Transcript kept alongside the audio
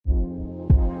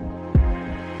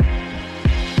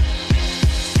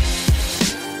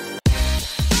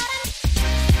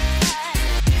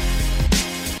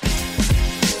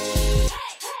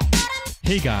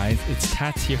Hey guys, it's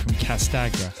Tats here from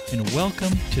Castagra, and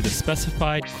welcome to the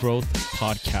Specified Growth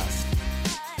Podcast.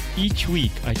 Each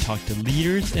week, I talk to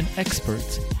leaders and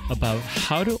experts about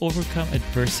how to overcome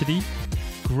adversity,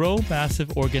 grow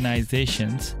massive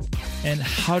organizations, and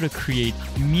how to create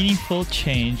meaningful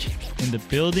change in the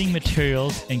building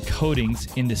materials and coatings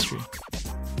industry.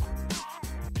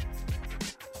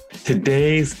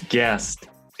 Today's guest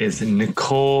is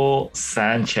Nicole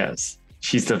Sanchez.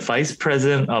 She's the Vice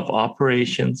President of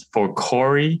Operations for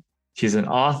Corey. She's an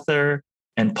author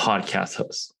and podcast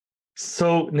host.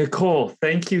 So Nicole,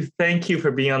 thank you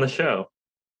for being on the show.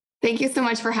 Thank you so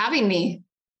much for having me.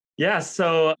 Yeah,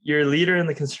 so you're a leader in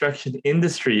the construction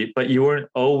industry, but you weren't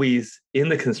always in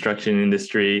the construction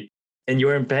industry and you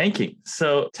were in banking.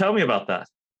 So tell me about that.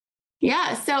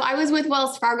 Yeah, so I was with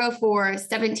Wells Fargo for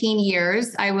 17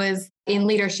 years. I was in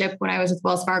leadership when I was with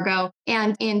Wells Fargo.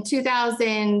 And in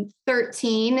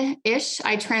 2013-ish,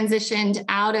 I transitioned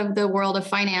out of the world of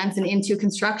finance and into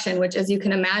construction, which, as you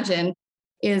can imagine,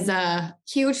 is a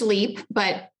huge leap,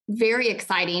 but very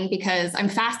exciting because I'm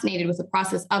fascinated with the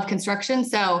process of construction.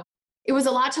 So it was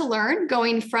a lot to learn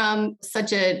going from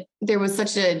there was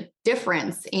such a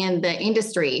difference in the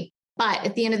industry. But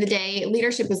at the end of the day,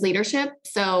 leadership is leadership.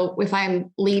 So if I'm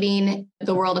leading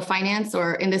the world of finance,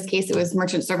 or in this case, it was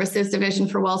merchant services division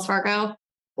for Wells Fargo,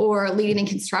 or leading in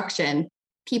construction,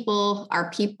 people are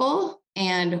people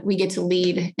and we get to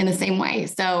lead in the same way.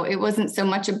 So it wasn't so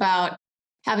much about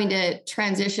having to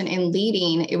transition in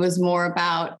leading. It was more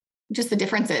about just the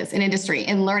differences in industry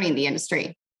and learning the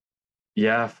industry.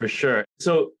 Yeah, for sure.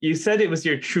 So you said it was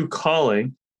your true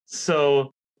calling.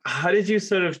 So how did you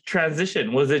sort of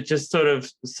transition? Was it just sort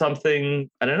of something,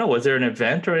 I don't know, was there an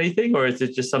event or anything, or is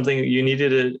it just something you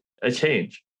needed a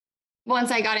change?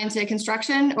 Once I got into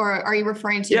construction, or are you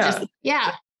referring to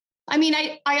Yeah. I mean,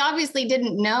 I obviously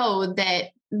didn't know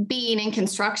that being in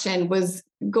construction was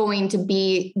going to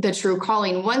be the true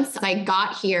calling. Once I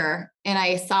got here and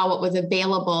I saw what was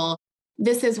available,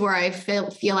 this is where I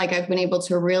feel like I've been able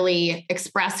to really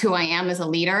express who I am as a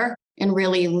leader and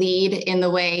really lead in the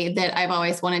way that I've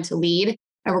always wanted to lead.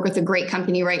 I work with a great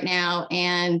company right now,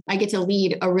 and I get to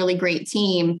lead a really great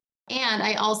team. And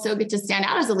I also get to stand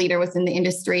out as a leader within the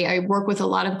industry. I work with a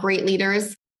lot of great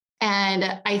leaders.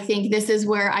 And I think this is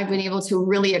where I've been able to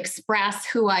really express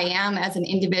who I am as an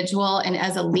individual and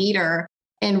as a leader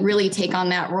and really take on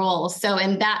that role. So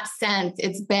in that sense,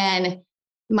 it's been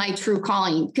my true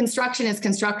calling. Construction is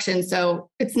construction.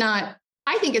 So it's not,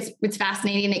 I think it's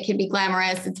fascinating. It can be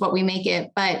glamorous. It's what we make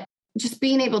it. But just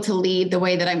being able to lead the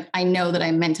way that I know that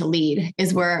I'm meant to lead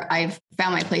is where I've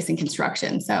found my place in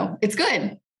construction. So it's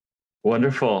good.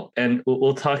 Wonderful. And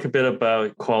we'll talk a bit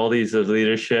about qualities of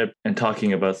leadership and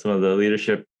talking about some of the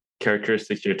leadership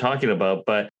characteristics you're talking about.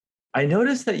 But I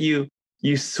noticed that you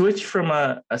switched from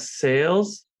a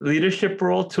sales leadership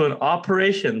role to an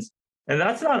operations. And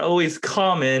that's not always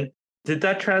common. Did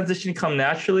that transition come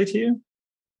naturally to you?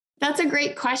 That's a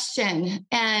great question.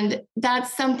 And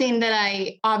that's something that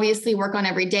I obviously work on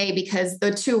every day because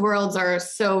the two worlds are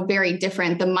so very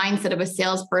different. The mindset of a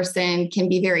salesperson can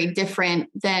be very different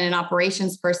than an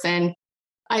operations person.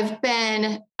 I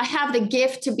have the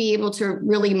gift to be able to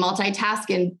really multitask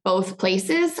in both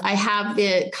places. I have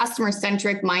the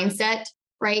customer-centric mindset,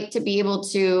 right? To be able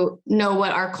to know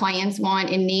what our clients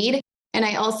want and need. And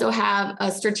I also have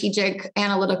a strategic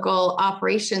analytical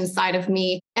operations side of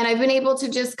me. And I've been able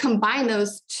to just combine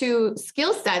those two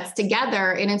skill sets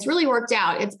together. And it's really worked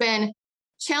out. It's been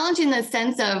challenging in the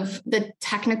sense of the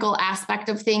technical aspect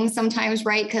of things sometimes,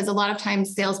 right? Because a lot of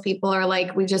times salespeople are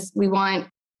like, we want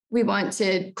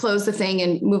to close the thing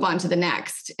and move on to the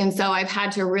next. And so I've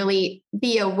had to really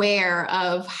be aware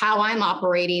of how I'm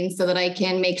operating so that I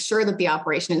can make sure that the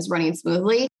operation is running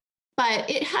smoothly. But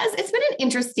it's been an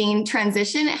interesting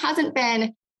transition. It hasn't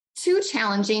been too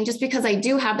challenging just because I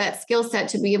do have that skill set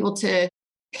to be able to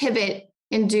pivot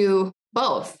and do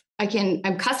both.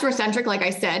 I'm customer centric, like I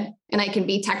said, and I can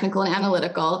be technical and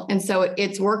analytical. And so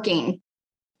it's working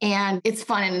and it's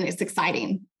fun and it's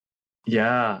exciting.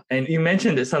 Yeah. And you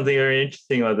mentioned something very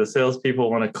interesting about the salespeople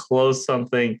want to close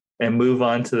something and move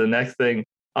on to the next thing.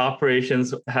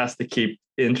 Operations has to keep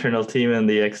internal team and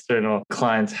the external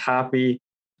clients happy.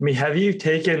 I mean, have you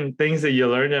taken things that you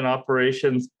learned in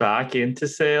operations back into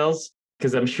sales?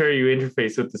 Because I'm sure you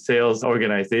interface with the sales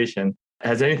organization.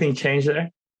 Has anything changed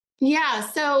there? Yeah.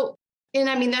 So,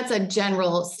 and I mean, that's a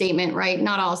general statement, right?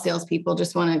 Not all salespeople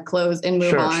just want to close and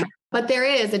move on. Sure. But there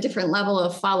is a different level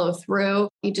of follow through.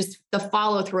 The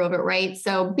follow through of it, right?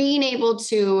 So being able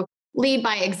to lead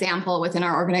by example within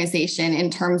our organization in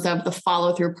terms of the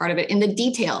follow through part of it in the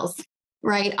details,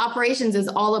 right? Operations is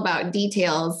all about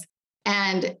details.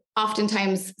 And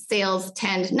oftentimes sales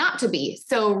tend not to be.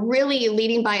 So really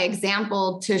leading by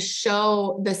example to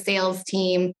show the sales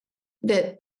team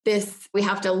that we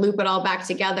have to loop it all back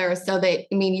together so that,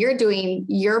 you're doing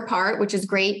your part, which is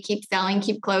great. Keep selling,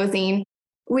 keep closing.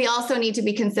 We also need to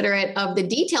be considerate of the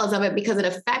details of it because it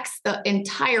affects the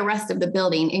entire rest of the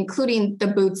building, including the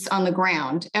boots on the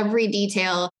ground. Every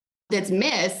detail that's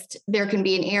missed, there can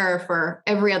be an error for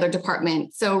every other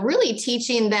department. So really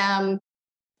teaching them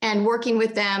and working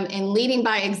with them and leading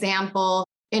by example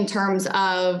in terms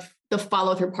of the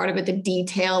follow through part of it, the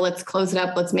detail. Let's close it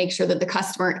up. Let's make sure that the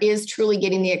customer is truly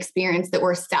getting the experience that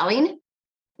we're selling,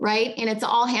 right? And it's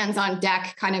all hands on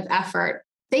deck kind of effort.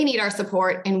 They need our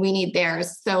support and we need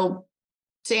theirs. So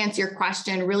to answer your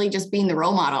question, really just being the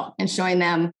role model and showing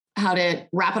them how to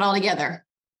wrap it all together.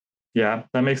 Yeah,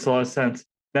 that makes a lot of sense.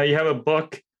 Now you have a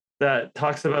book that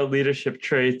talks about leadership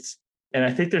traits, and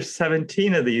I think there's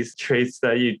 17 of these traits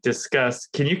that you discuss.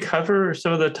 Can you cover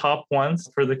some of the top ones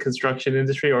for the construction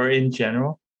industry or in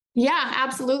general? Yeah,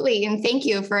 absolutely. And thank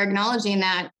you for acknowledging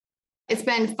that. It's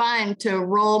been fun to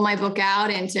roll my book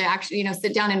out and to actually,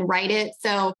 sit down and write it.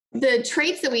 So the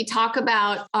traits that we talk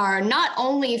about are not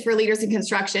only for leaders in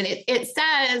construction. It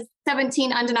says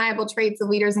 17 undeniable traits of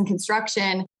leaders in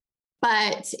construction,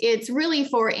 but it's really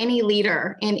for any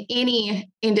leader in any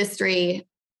industry,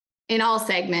 in all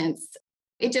segments.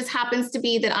 It just happens to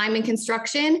be that I'm in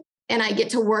construction and I get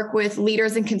to work with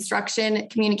leaders in construction,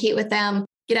 communicate with them,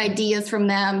 get ideas from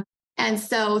them. And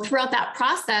so throughout that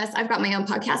process, I've got my own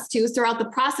podcast too. Throughout the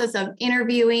process of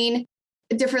interviewing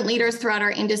different leaders throughout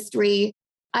our industry,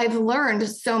 I've learned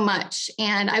so much.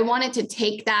 And I wanted to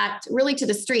take that really to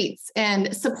the streets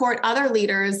and support other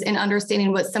leaders in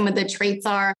understanding what some of the traits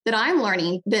are that I'm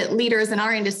learning that leaders in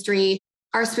our industry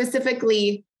are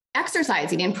specifically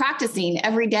exercising and practicing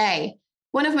every day.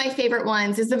 One of my favorite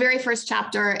ones is the very first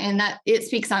chapter, and that it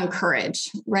speaks on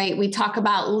courage, right? We talk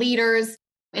about leaders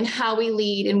and how we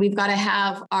lead, and we've got to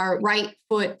have our right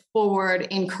foot forward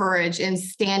in courage and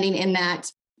standing in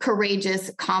that courageous,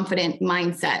 confident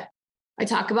mindset. I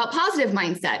talk about positive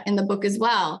mindset in the book as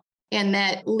well, and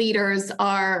that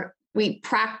we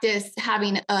practice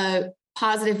having a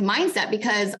positive mindset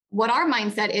because what our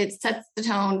mindset is sets the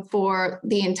tone for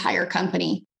the entire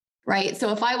company. Right.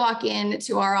 So if I walk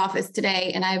into our office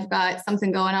today and I've got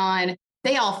something going on,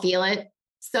 they all feel it.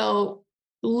 So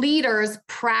leaders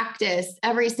practice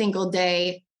every single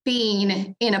day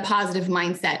being in a positive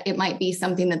mindset. It might be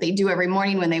something that they do every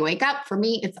morning when they wake up. For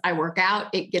me, I work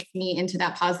out. It gets me into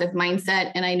that positive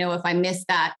mindset. And I know if I miss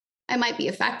that, I might be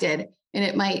affected and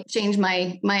it might change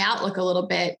my outlook a little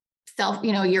bit.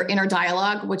 Your inner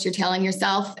dialogue, what you're telling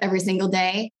yourself every single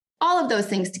day, all of those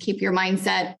things to keep your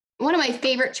mindset. One of my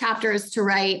favorite chapters to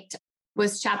write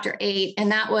was chapter 8,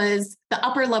 and that was the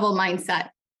upper level mindset.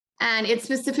 And it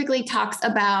specifically talks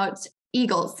about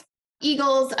eagles.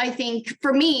 Eagles, I think,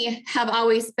 for me, have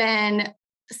always been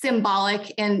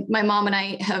symbolic. And my mom and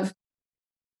I have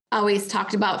always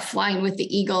talked about flying with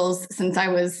the eagles since I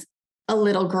was a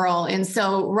little girl. And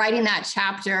so writing that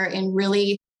chapter and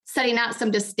really setting out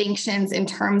some distinctions in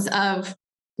terms of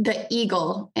the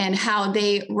eagle and how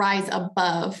they rise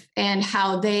above and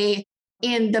how they,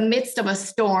 in the midst of a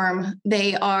storm,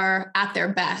 they are at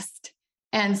their best.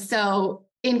 And so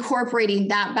incorporating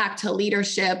that back to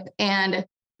leadership and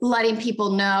letting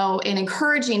people know and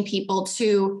encouraging people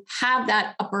to have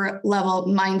that upper level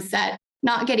mindset,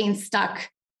 not getting stuck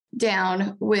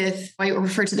down with, I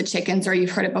refer to the chickens, or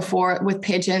you've heard it before with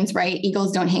pigeons, right?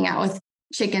 Eagles don't hang out with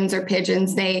chickens or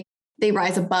pigeons. They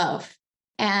rise above.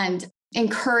 And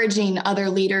encouraging other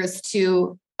leaders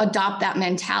to adopt that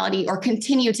mentality or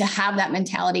continue to have that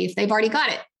mentality if they've already got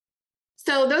it.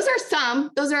 So those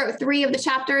are 3 of the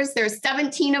chapters. There's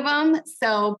 17 of them.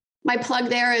 So my plug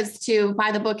there is to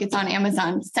buy the book. It's on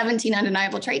Amazon, 17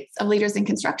 Undeniable Traits of Leaders in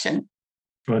Construction.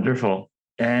 Wonderful.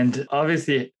 And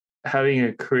obviously having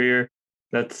a career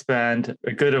that spanned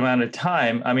a good amount of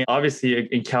time, obviously you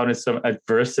encountered some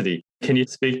adversity. Can you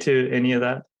speak to any of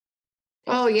that?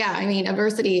 Oh, yeah.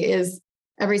 Adversity is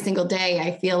every single day.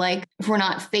 I feel like if we're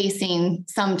not facing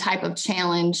some type of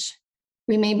challenge,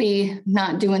 we may be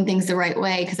not doing things the right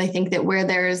way. Because I think that where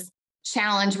there's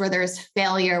challenge, where there's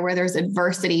failure, where there's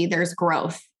adversity, there's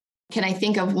growth. Can I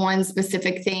think of one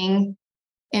specific thing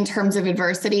in terms of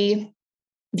adversity?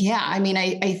 Yeah.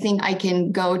 I think I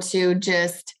can go to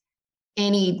just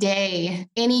any day,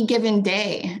 any given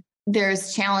day.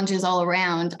 There's challenges all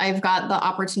around. I've got the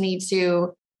opportunity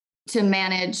to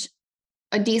manage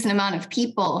a decent amount of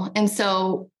people. And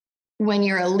so when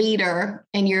you're a leader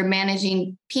and you're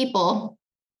managing people,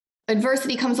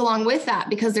 adversity comes along with that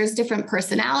because there's different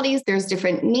personalities, there's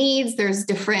different needs,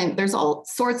 there's all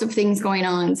sorts of things going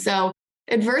on. So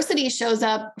adversity shows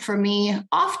up for me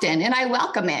often, and I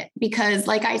welcome it because,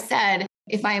 like I said,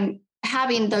 if I'm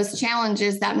having those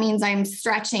challenges, that means I'm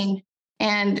stretching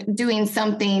and doing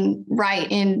something right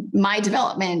in my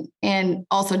development and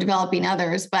also developing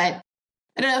others. But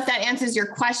I don't know if that answers your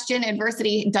question.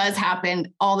 Adversity does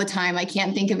happen all the time. I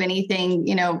can't think of anything,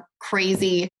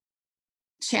 crazy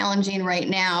challenging right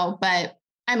now, but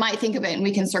I might think of it and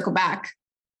we can circle back.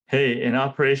 Hey, in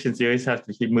operations, you always have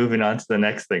to keep moving on to the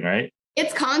next thing, right?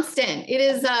 It's constant. It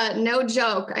is no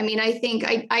joke. I mean, I think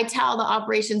I tell the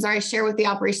operations, or I share with the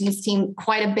operations team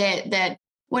quite a bit, that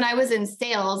when I was in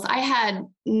sales, I had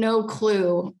no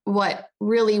clue what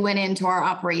really went into our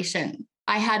operation.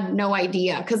 I had no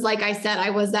idea because, like I said, I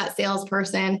was that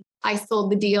salesperson. I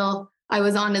sold the deal. I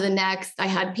was on to the next. I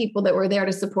had people that were there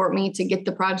to support me to get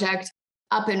the project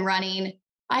up and running.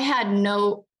 I had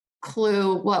no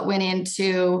clue what went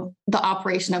into the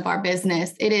operation of our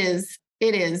business. It is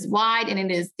wide and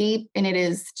it is deep and it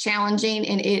is challenging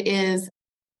and it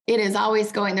is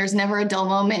always going. There's never a dull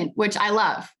moment, which I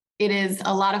love. It is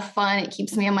a lot of fun. It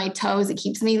keeps me on my toes. It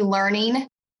keeps me learning.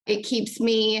 It keeps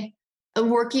me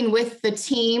working with the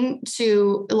team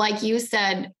to, like you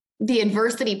said, the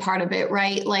adversity part of it,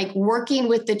 right? Like working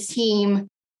with the team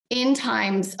in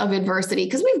times of adversity,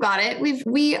 because we've got it.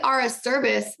 We are a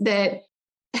service that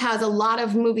has a lot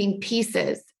of moving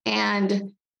pieces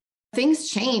and things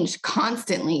change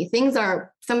constantly.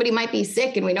 Somebody might be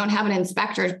sick and we don't have an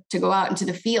inspector to go out into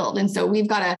the field. And so we've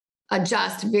got to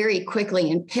adjust very quickly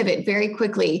and pivot very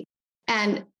quickly.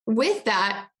 And with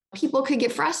that, people could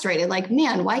get frustrated, like,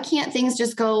 man, why can't things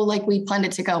just go like we planned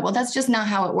it to go? Well, that's just not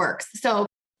how it works. So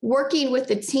working with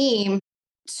the team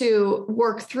to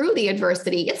work through the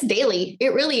adversity, it's daily.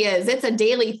 It really is. It's a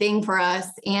daily thing for us.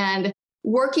 And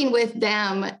working with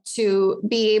them to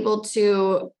be able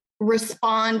to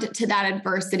respond to that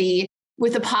adversity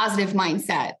with a positive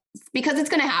mindset, because it's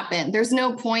going to happen. There's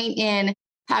no point in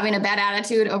having a bad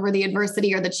attitude over the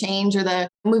adversity or the change or the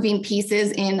moving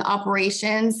pieces in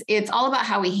operations. It's all about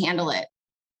how we handle it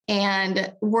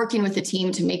and working with the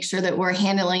team to make sure that we're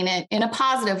handling it in a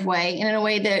positive way and in a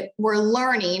way that we're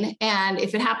learning. And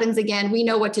if it happens again, we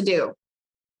know what to do.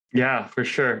 Yeah, for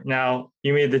sure. Now,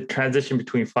 you made the transition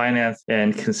between finance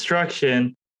and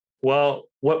construction. Well,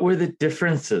 what were the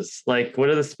differences? Like, what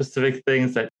are the specific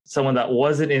things that someone that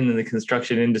wasn't in the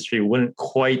construction industry wouldn't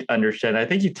quite understand? I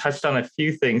think you touched on a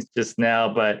few things just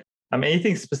now, but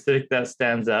anything specific that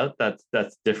stands out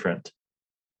that's different?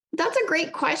 That's a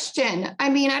great question. I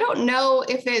mean, I don't know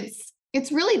if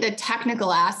it's really the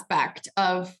technical aspect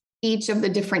of each of the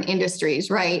different industries,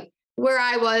 right? Where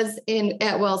I was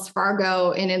at Wells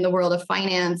Fargo and in the world of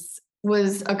finance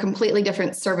was a completely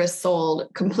different service sold,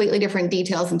 completely different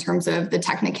details in terms of the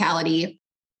technicality.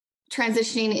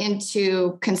 Transitioning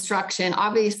into construction,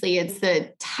 obviously it's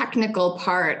the technical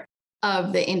part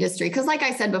of the industry. Because like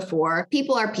I said before,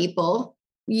 people are people.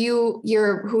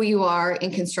 You're who you are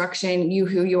in construction,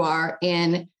 who you are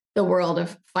in the world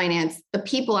of finance. The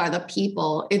people are the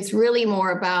people. It's really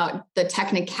more about the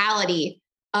technicality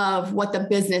of what the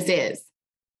business is.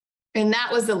 And that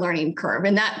was the learning curve.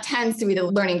 And that tends to be the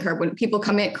learning curve when people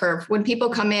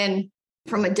come in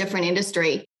from a different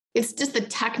industry. It's just the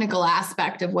technical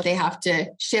aspect of what they have to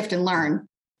shift and learn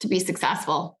to be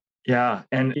successful. Yeah.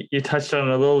 And you touched on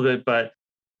it a little bit, but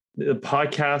the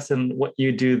podcast and what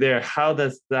you do there, how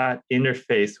does that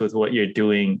interface with what you're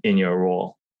doing in your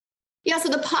role? Yeah, so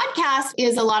the podcast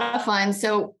is a lot of fun.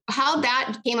 So how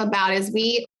that came about is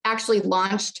we actually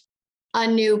launched a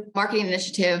new marketing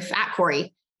initiative at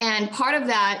Corey. And part of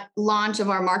that launch of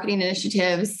our marketing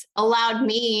initiatives allowed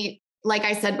me, like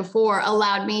I said before,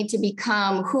 to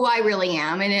become who I really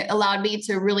am. And it allowed me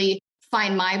to really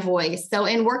find my voice. So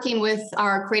in working with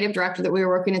our creative director that we were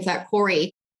working with at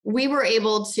Corey, we were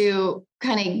able to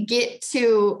kind of get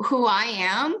to who I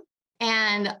am.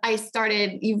 And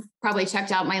you've probably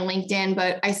checked out my LinkedIn,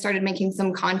 but I started making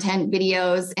some content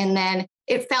videos, and then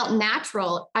it felt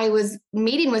natural. I was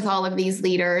meeting with all of these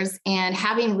leaders and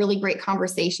having really great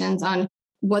conversations on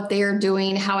what they're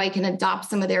doing, how I can adopt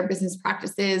some of their business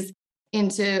practices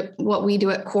into what we do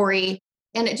at Corey.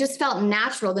 And it just felt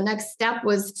natural. The next step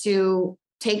was to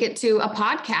take it to a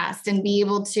podcast and be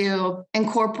able to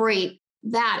incorporate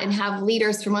that and have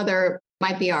leaders from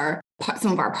might be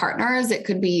some of our partners. It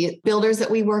could be builders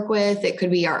that we work with. It could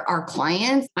be our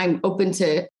clients. I'm open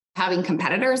to having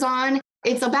competitors on.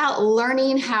 It's about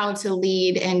learning how to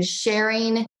lead and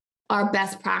sharing our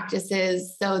best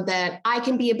practices so that I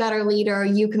can be a better leader.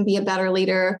 You can be a better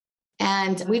leader.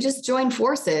 And we just join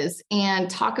forces and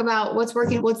talk about what's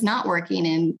working, what's not working.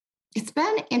 And it's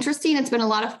been interesting. It's been a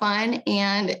lot of fun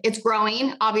and it's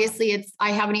growing. Obviously,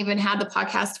 I haven't even had the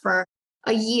podcast for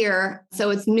a year,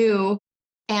 so it's new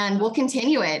and we'll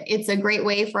continue it. It's a great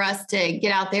way for us to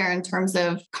get out there in terms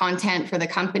of content for the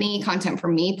company, content for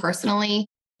me personally,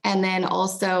 and then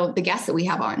also the guests that we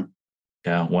have on.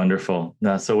 Yeah, wonderful.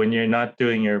 Now, so when you're not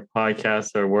doing your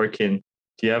podcast or working,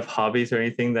 do you have hobbies or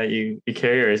anything that you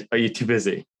carry, or are you too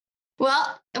busy?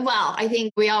 Well, I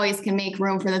think we always can make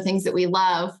room for the things that we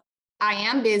love. I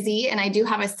am busy and I do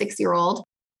have a 6-year-old.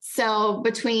 So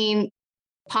between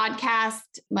podcast,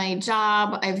 my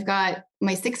job, I've got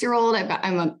my 6-year-old,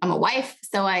 I'm a wife.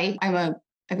 So I've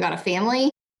got a family.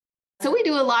 So we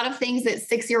do a lot of things that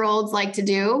 6-year-olds like to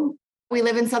do. We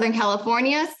live in Southern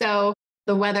California, so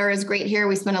the weather is great here.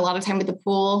 We spend a lot of time at the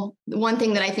pool. One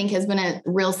thing that I think has been a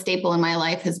real staple in my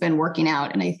life has been working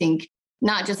out. And I think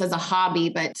not just as a hobby,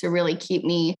 but to really keep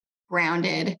me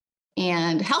grounded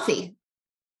and healthy.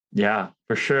 Yeah,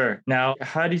 for sure. Now,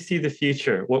 how do you see the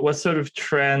future? What sort of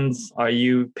trends are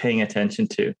you paying attention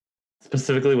to,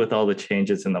 specifically with all the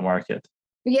changes in the market?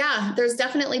 Yeah, there's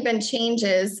definitely been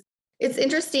changes. It's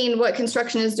interesting what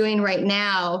construction is doing right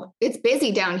now. It's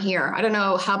busy down here. I don't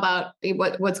know how about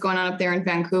what's going on up there in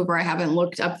Vancouver. I haven't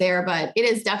looked up there, but it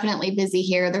is definitely busy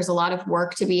here. There's a lot of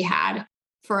work to be had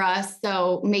for us.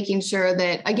 So making sure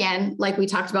that, again, like we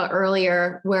talked about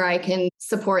earlier, where I can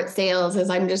support sales is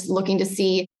I'm just looking to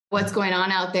see what's going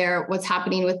on out there, what's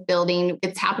happening with building.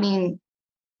 It's happening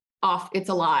it's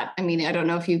a lot. I mean, I don't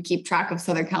know if you keep track of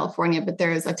Southern California, but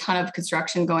there's a ton of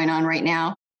construction going on right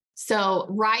now. So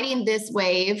riding this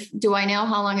wave, do I know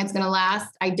how long it's going to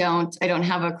last? I don't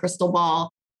have a crystal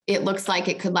ball. It looks like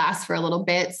it could last for a little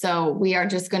bit. So we are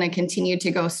just going to continue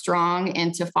to go strong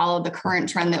and to follow the current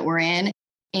trend that we're in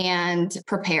and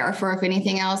prepare for if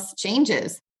anything else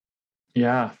changes.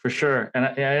 Yeah, for sure. And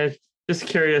I'm just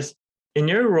curious, in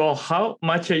your role, how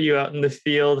much are you out in the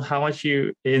field? How much are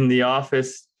you in the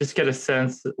office? Just get a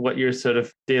sense of what your sort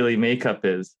of daily makeup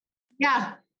is.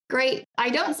 Yeah, great. I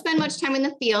don't spend much time in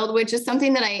the field, which is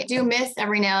something that I do miss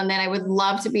every now and then. I would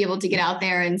love to be able to get out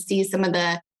there and see some of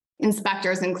the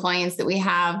inspectors and clients that we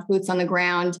have, boots on the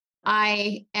ground.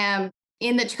 I am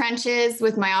in the trenches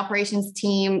with my operations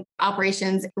team,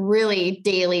 operations really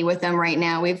daily with them right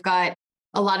now. We've got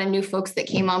a lot of new folks that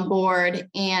came on board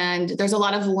and there's a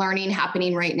lot of learning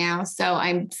happening right now. So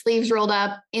I'm sleeves rolled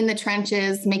up in the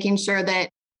trenches, making sure that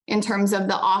in terms of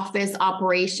the office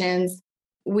operations,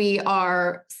 we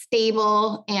are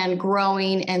stable and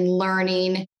growing and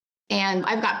learning. And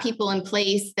I've got people in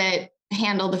place that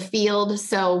handle the field.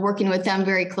 So working with them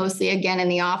very closely again in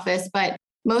the office. But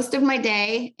most of my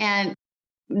day and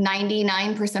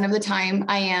 99% of the time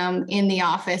I am in the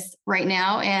office right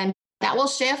now. And that will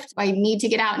shift. I need to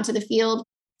get out into the field,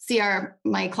 see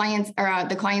my clients or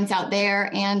the clients out there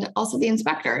and also the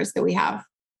inspectors that we have.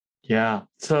 Yeah.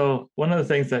 So one of the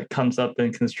things that comes up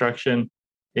in construction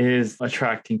is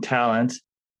attracting talent.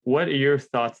 What are your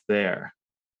thoughts there?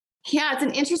 Yeah, it's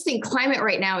an interesting climate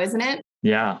right now, isn't it?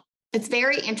 Yeah. It's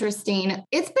very interesting.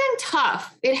 It's been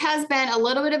tough. It has been a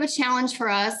little bit of a challenge for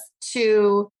us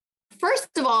to,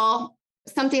 first of all,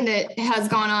 something that has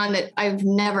gone on that I've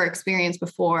never experienced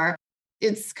before.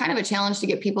 It's kind of a challenge to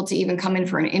get people to even come in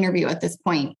for an interview at this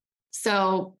point.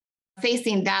 So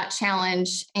facing that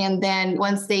challenge, and then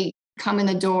once they come in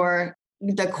the door,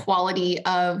 the quality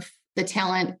of the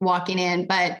talent walking in.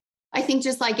 But I think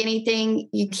just like anything,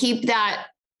 you keep that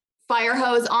fire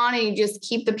hose on and you just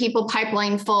keep the people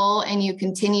pipeline full and you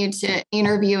continue to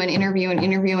interview and interview and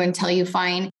interview until you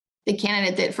find the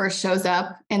candidate that first shows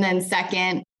up and then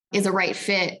second is a right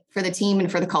fit for the team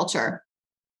and for the culture.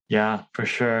 Yeah, for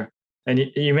sure. And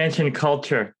you mentioned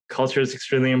culture. Culture is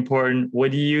extremely important.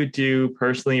 What do you do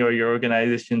personally or your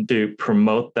organization to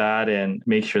promote that and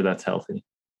make sure that's healthy?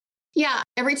 Yeah,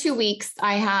 every 2 weeks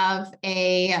I have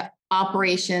a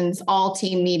operations all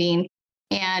team meeting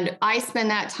and I spend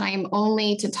that time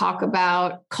only to talk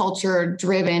about culture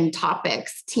driven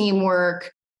topics,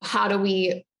 teamwork. How do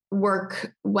we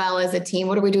work well as a team?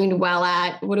 What are we doing well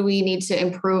at? What do we need to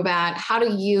improve at? How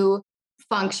do you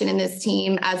function in this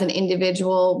team as an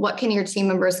individual? What can your team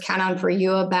members count on for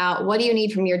you about? What do you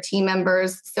need from your team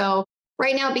members? So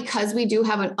right now, because we do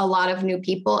have a lot of new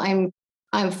people, I'm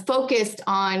focused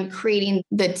on creating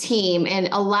the team and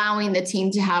allowing the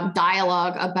team to have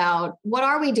dialogue about what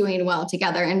are we doing well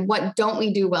together and what don't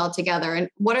we do well together and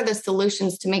what are the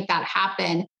solutions to make that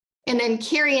happen? And then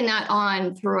carrying that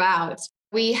on throughout.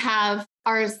 We have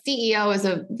our CEO is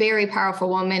a very powerful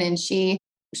woman and she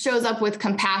shows up with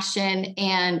compassion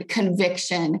and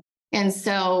conviction. And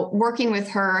so working with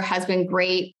her has been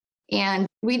great. And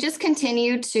we just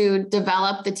continue to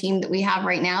develop the team that we have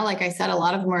right now. Like I said, a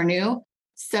lot of them are new.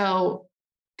 So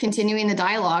continuing the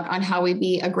dialogue on how we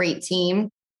be a great team.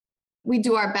 We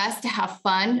do our best to have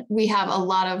fun. We have a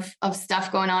lot of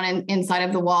stuff going on inside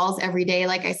of the walls every day.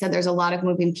 Like I said, there's a lot of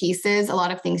moving pieces. A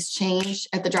lot of things change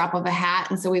at the drop of a hat.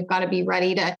 And so we've got to be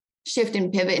ready to shift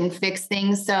and pivot and fix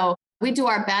things. So we do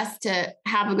our best to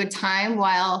have a good time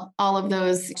while all of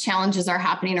those challenges are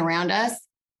happening around us,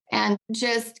 and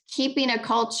just keeping a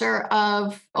culture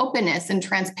of openness and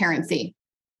transparency.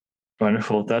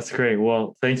 Wonderful. That's great.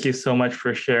 Well, thank you so much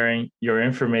for sharing your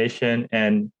information.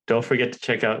 And don't forget to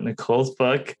check out Nicole's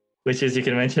book, which is, you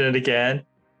can mention it again,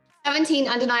 17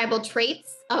 Undeniable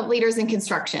Traits of Leaders in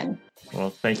Construction.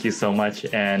 Well, thank you so much,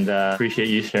 and appreciate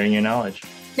you sharing your knowledge.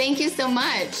 Thank you so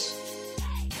much.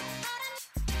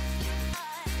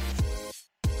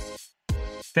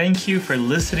 Thank you for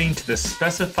listening to the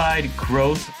Specified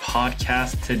Growth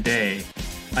Podcast today.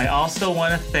 I also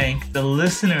want to thank the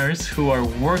listeners who are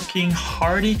working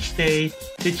hard each day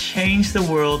to change the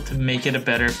world to make it a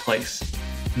better place.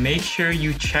 Make sure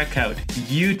you check out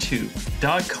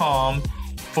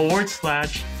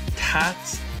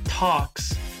youtube.com/Tats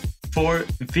Talks for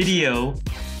video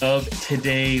of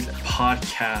today's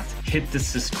podcast. Hit the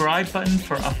subscribe button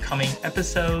for upcoming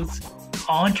episodes,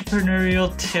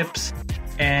 entrepreneurial tips,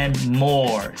 and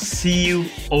more. See you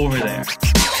over there.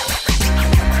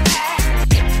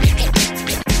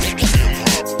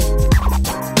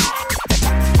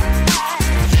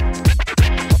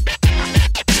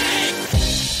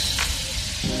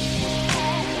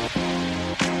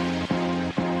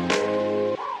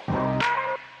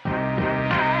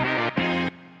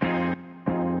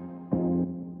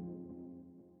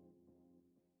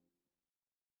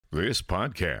 This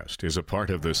podcast is a part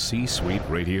of the C-Suite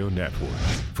Radio Network.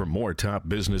 For more top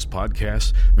business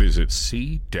podcasts, visit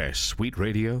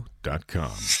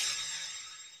c-suiteradio.com.